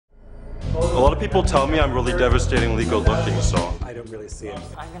A lot of people tell me I'm really devastatingly good looking, so I don't really see it.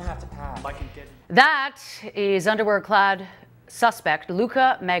 I'm gonna have to pass. That is underwear-clad suspect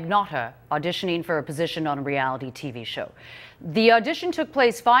Luka Magnotta auditioning for a position on a reality TV show. The audition took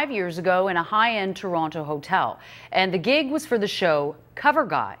place 5 years ago in a high-end Toronto hotel, and the gig was for the show Cover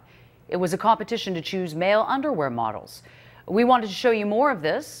Guy. It was a competition to choose male underwear models. We wanted to show you more of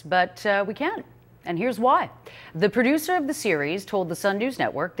this, but we can't. And here's why. The producer of the series told the Sun News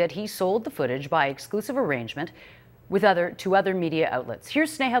Network that he sold the footage by exclusive arrangement to other media outlets.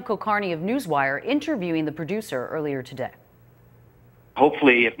 Here's Sneha Kulkarni of Newswire interviewing the producer earlier today.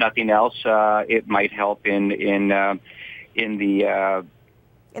 Hopefully, if nothing else, it might help in the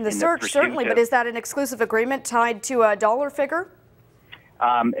search, certainly. But is that an exclusive agreement tied to a dollar figure?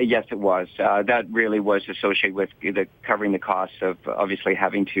 Yes, it was. That really was associated with covering the costs of obviously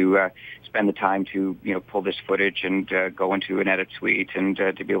having to spend the time to pull this footage and go into an edit suite and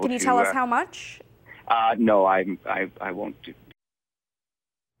to be able to. Can you tell us how much? No, I won't.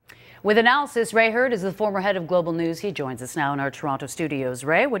 With analysis, Ray Hurd is the former head of Global News. He joins us now in our Toronto studios.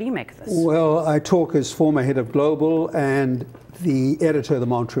 Ray, what do you make of this? Well, I talk as former head of Global and the editor of the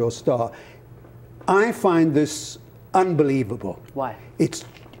Montreal Star. I find this unbelievable. Why? It's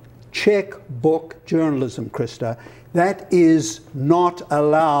checkbook journalism, Krista. That is not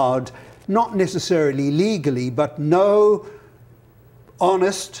allowed, not necessarily legally, but no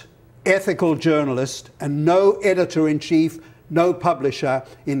honest, ethical journalist and no editor-in-chief, no publisher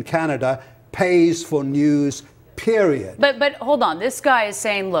in Canada pays for news, period. But hold on, this guy is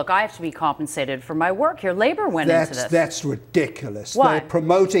saying, look, I have to be compensated for my work here. Labor went into this. That's ridiculous. Why? They're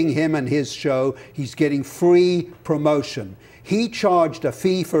promoting him and his show. He's getting free promotion. He charged a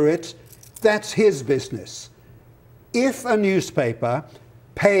fee for it. That's his business. If a newspaper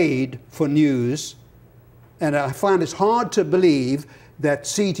paid for news, and I find it's hard to believe that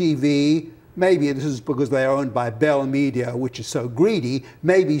CTV, maybe this is because they are owned by Bell Media, which is so greedy,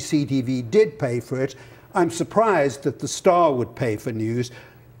 maybe CTV did pay for it. I'm surprised that the Star would pay for news.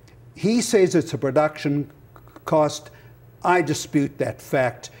 He says it's a production cost. I dispute that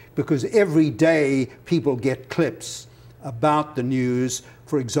fact because every day people get clips about the news,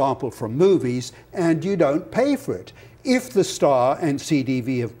 for example, from movies, and you don't pay for it. If the Star and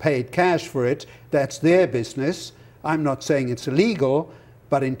CTV have paid cash for it, that's their business. I'm not saying it's illegal,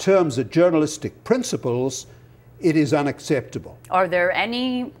 but in terms of journalistic principles, it is unacceptable. Are there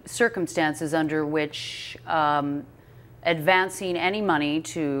any circumstances under which advancing any money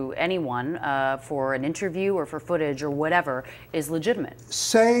to anyone for an interview or for footage or whatever is legitimate?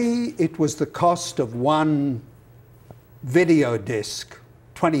 Say it was the cost of one video disc,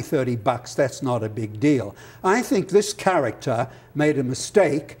 20, 30 bucks, that's not a big deal. I think this character made a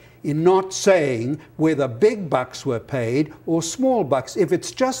mistake in not saying whether big bucks were paid or small bucks. If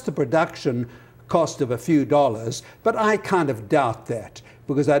it's just the production cost of a few dollars, but I kind of doubt that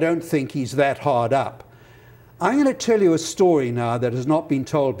because I don't think he's that hard up. I'm going to tell you a story now that has not been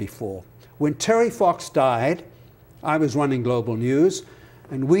told before. When Terry Fox died, I was running Global News,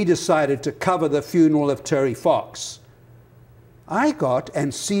 and we decided to cover the funeral of Terry Fox. I got,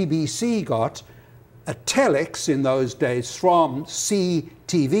 and CBC got, a telex in those days from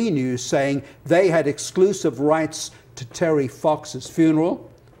CTV News saying they had exclusive rights to Terry Fox's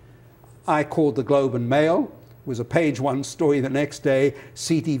funeral. I called the Globe and Mail. It was a page one story the next day.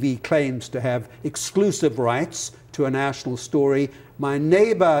 CTV claims to have exclusive rights to a national story. My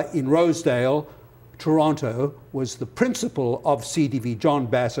neighbor in Rosedale, Toronto, was the principal of CTV, John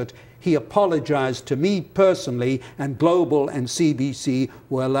Bassett. He apologized to me personally, and Global and CBC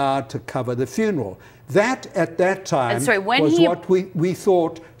were allowed to cover the funeral. That, at that time, was what we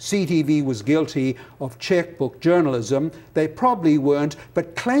thought CTV was guilty of checkbook journalism. They probably weren't,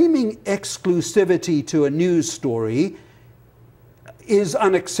 but claiming exclusivity to a news story is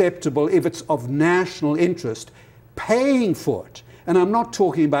unacceptable if it's of national interest. Paying for it, and I'm not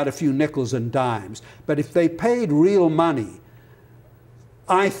talking about a few nickels and dimes, but if they paid real money,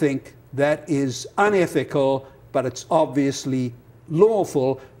 I think that is unethical, but it's obviously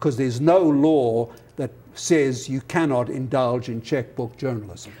lawful because there's no law that says you cannot indulge in checkbook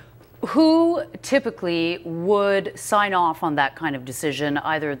journalism. Who typically would sign off on that kind of decision,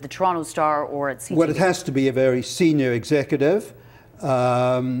 either at the Toronto Star or at CTV? Well, it has to be a very senior executive.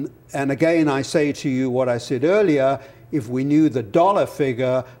 And again, I say to you what I said earlier, if we knew the dollar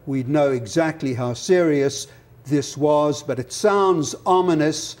figure, we'd know exactly how serious this was, but it sounds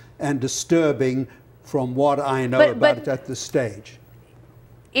ominous and disturbing from what I know about it at this stage.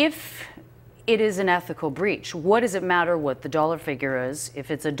 If it is an ethical breach. What does it matter what the dollar figure is, if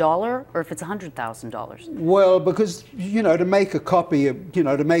it's $1 or if it's $100,000? Well, because, you know, to make a copy of, you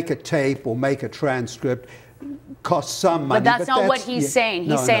know, to make a tape or make a transcript costs some money. But that's not what he's saying.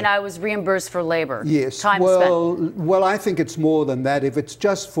 He's saying I was reimbursed for labor. Yes. Time spent. Well, I think it's more than that. If it's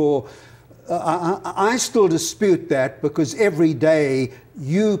just for, I still dispute that, because every day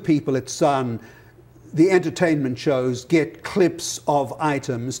you people at Sun, the entertainment shows, get clips of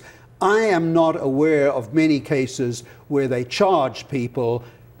items. I am not aware of many cases where they charge people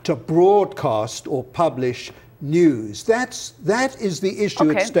to broadcast or publish news. That is the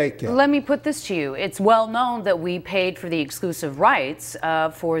issue at stake here. Let me put this to you. It's well known that we paid for the exclusive rights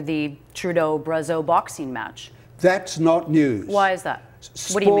for the Trudeau-Brazeau boxing match. That's not news. Why is that?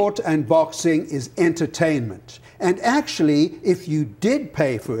 Sport and boxing is entertainment. And actually, if you did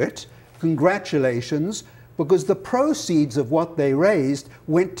pay for it, congratulations, because the proceeds of what they raised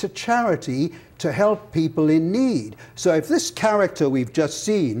went to charity to help people in need. So if this character we've just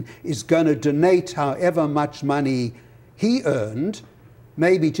seen is going to donate however much money he earned,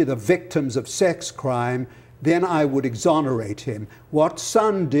 maybe to the victims of sex crime, then I would exonerate him. What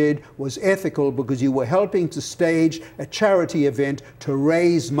Sun did was ethical, because you were helping to stage a charity event to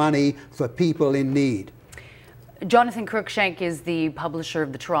raise money for people in need. Jonathan Cruikshank is the publisher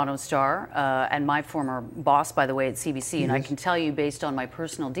of the Toronto Star and my former boss, by the way, at CBC. Yes. And I can tell you, based on my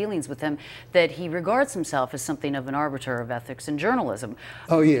personal dealings with him, that he regards himself as something of an arbiter of ethics in journalism.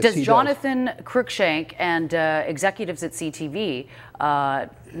 Oh, yes, Does Jonathan Cruikshank and executives at CTV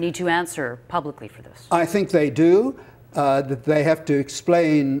need to answer publicly for this? I think they do. That they have to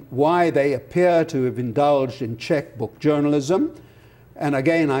explain why they appear to have indulged in checkbook journalism. And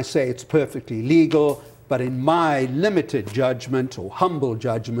again, I say it's perfectly legal. But in my limited judgment, or humble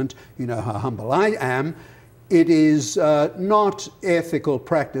judgment, you know how humble I am, it is not ethical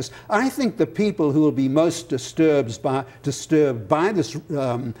practice. I think the people who will be most disturbed by this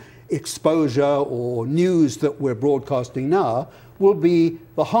exposure or news that we're broadcasting now will be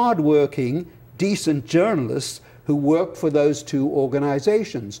the hardworking, decent journalists who work for those two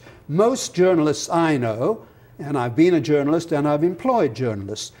organizations. Most journalists I know, and I've been a journalist and I've employed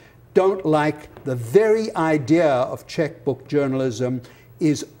journalists, don't like the very idea of checkbook journalism,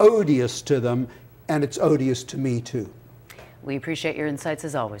 is odious to them, and it's odious to me too. We appreciate your insights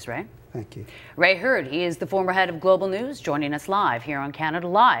as always, Ray. Thank you. Ray Hurd, he is the former head of Global News, joining us live here on Canada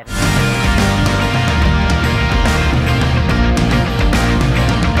Live.